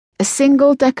A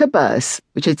single-decker bus,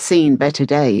 which had seen better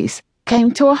days,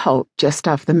 came to a halt just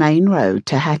off the main road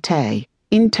to Hatay,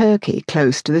 in Turkey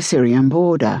close to the Syrian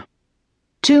border.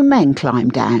 Two men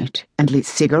climbed out and lit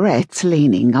cigarettes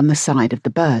leaning on the side of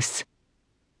the bus.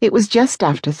 It was just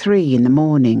after 3 in the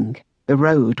morning. The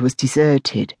road was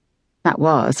deserted. That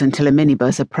was until a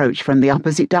minibus approached from the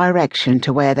opposite direction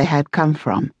to where they had come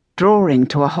from, drawing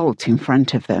to a halt in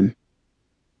front of them.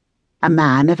 A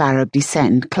man of Arab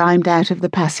descent climbed out of the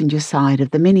passenger side of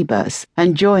the minibus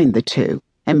and joined the two,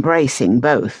 embracing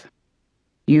both.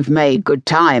 "You've made good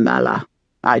time, Allah.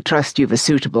 I trust you've a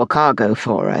suitable cargo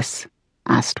for us,"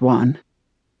 asked one.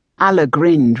 Allah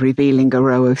grinned, revealing a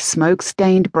row of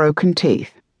smoke-stained broken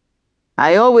teeth.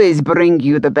 "I always bring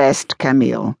you the best,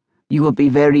 Camille. You will be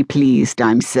very pleased,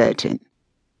 I'm certain.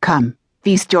 Come,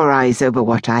 feast your eyes over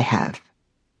what I have."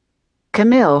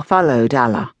 Camille followed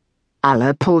Allah.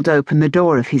 Allah pulled open the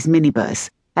door of his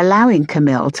minibus, allowing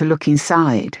Camille to look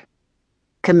inside.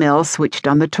 Camille switched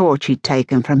on the torch he'd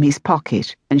taken from his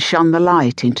pocket and shone the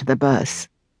light into the bus.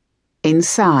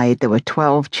 Inside there were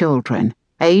 12 children,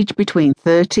 aged between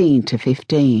 13 to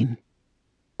 15.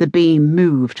 The beam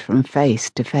moved from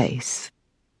face to face.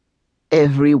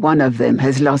 "Every one of them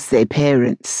has lost their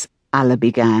parents," Allah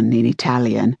began in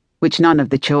Italian, which none of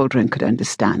the children could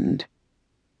understand.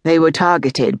 "They were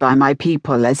targeted by my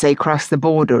people as they crossed the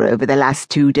border over the last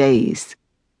 2 days.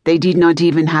 They did not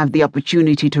even have the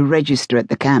opportunity to register at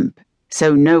the camp,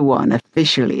 so no one,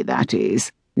 officially that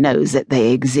is, knows that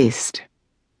they exist.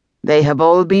 They have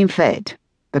all been fed,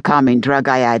 the calming drug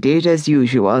I added as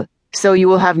usual, so you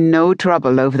will have no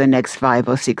trouble over the next 5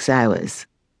 or 6 hours.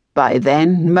 By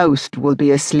then, most will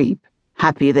be asleep,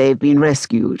 happy they've been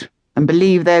rescued, and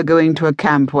believe they're going to a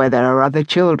camp where there are other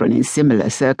children in similar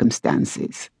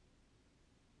circumstances."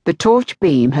 The torch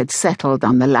beam had settled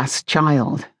on the last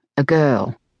child, a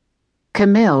girl.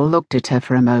 Camille looked at her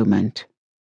for a moment.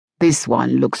 "This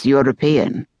one looks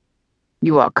European."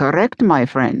 "You are correct, my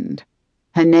friend.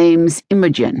 Her name's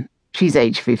Imogen. She's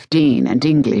age 15 and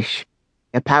English.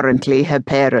 Apparently her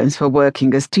parents were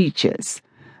working as teachers.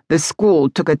 The school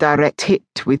took a direct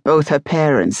hit with both her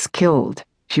parents killed.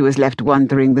 She was left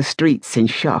wandering the streets in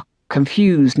shock,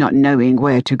 confused, not knowing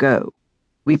where to go.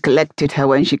 We collected her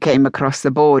when she came across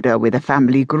the border with a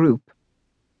family group.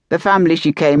 The family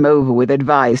she came over with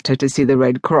advised her to see the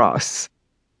Red Cross."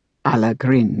 Allah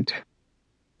grinned.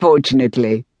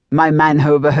 "Fortunately, my man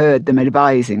overheard them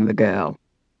advising the girl.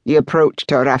 He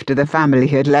approached her after the family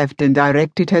had left and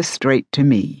directed her straight to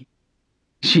me.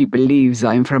 She believes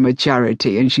I'm from a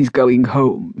charity and she's going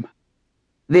home.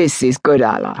 This is good,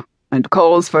 Allah, and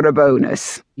calls for a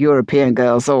bonus. European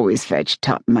girls always fetch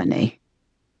top money.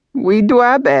 We do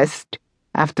our best.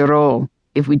 After all,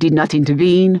 if we did not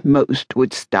intervene, most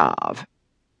would starve.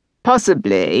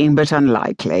 Possibly, but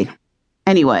unlikely.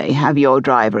 Anyway, have your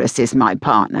driver assist my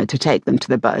partner to take them to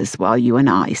the bus while you and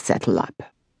I settle up."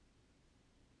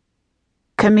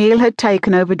 Camille had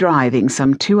taken over driving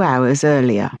some 2 hours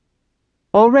earlier.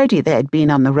 Already they had been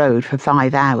on the road for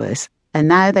 5 hours, and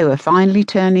now they were finally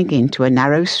turning into a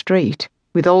narrow street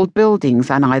with old buildings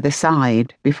on either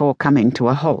side before coming to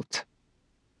a halt.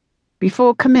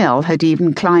 Before Camille had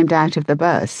even climbed out of the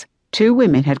bus, 2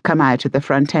 women had come out of the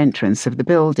front entrance of the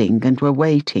building and were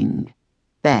waiting.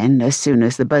 Then, as soon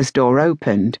as the bus door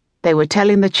opened, they were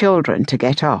telling the children to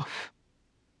get off.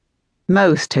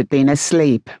 Most had been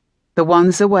asleep. The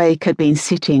ones awake had been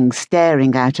sitting,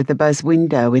 staring out of the bus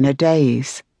window in a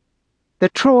daze. The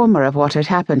trauma of what had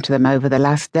happened to them over the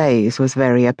last days was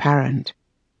very apparent.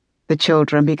 The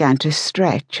children began to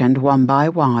stretch, and one by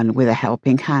one, with a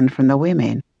helping hand from the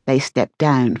women, they stepped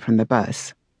down from the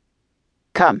bus.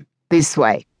 "Come, this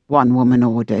way," one woman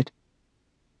ordered.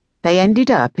 They ended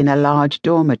up in a large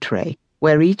dormitory,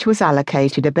 where each was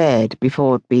allocated a bed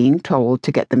before being told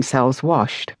to get themselves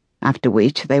washed, after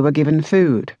which they were given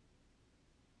food.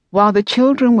 While the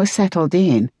children were settled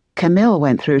in, Camille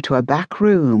went through to a back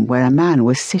room where a man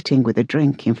was sitting with a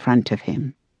drink in front of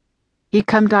him. He'd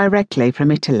come directly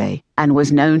from Italy and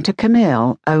was known to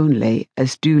Camille only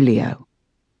as Giulio.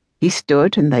 He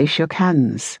stood and they shook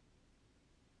hands.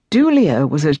 Giulio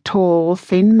was a tall,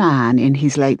 thin man in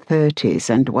his late 30s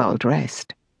and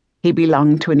well-dressed. He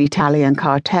belonged to an Italian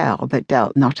cartel that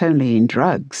dealt not only in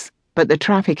drugs, but the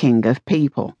trafficking of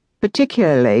people,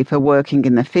 particularly for working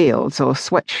in the fields or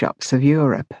sweatshops of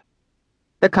Europe.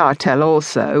 The cartel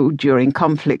also, during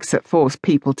conflicts that forced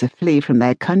people to flee from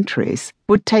their countries,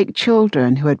 would take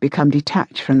children who had become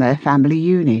detached from their family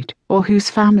unit or whose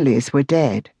families were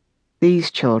dead.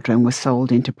 These children were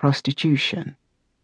sold into prostitution.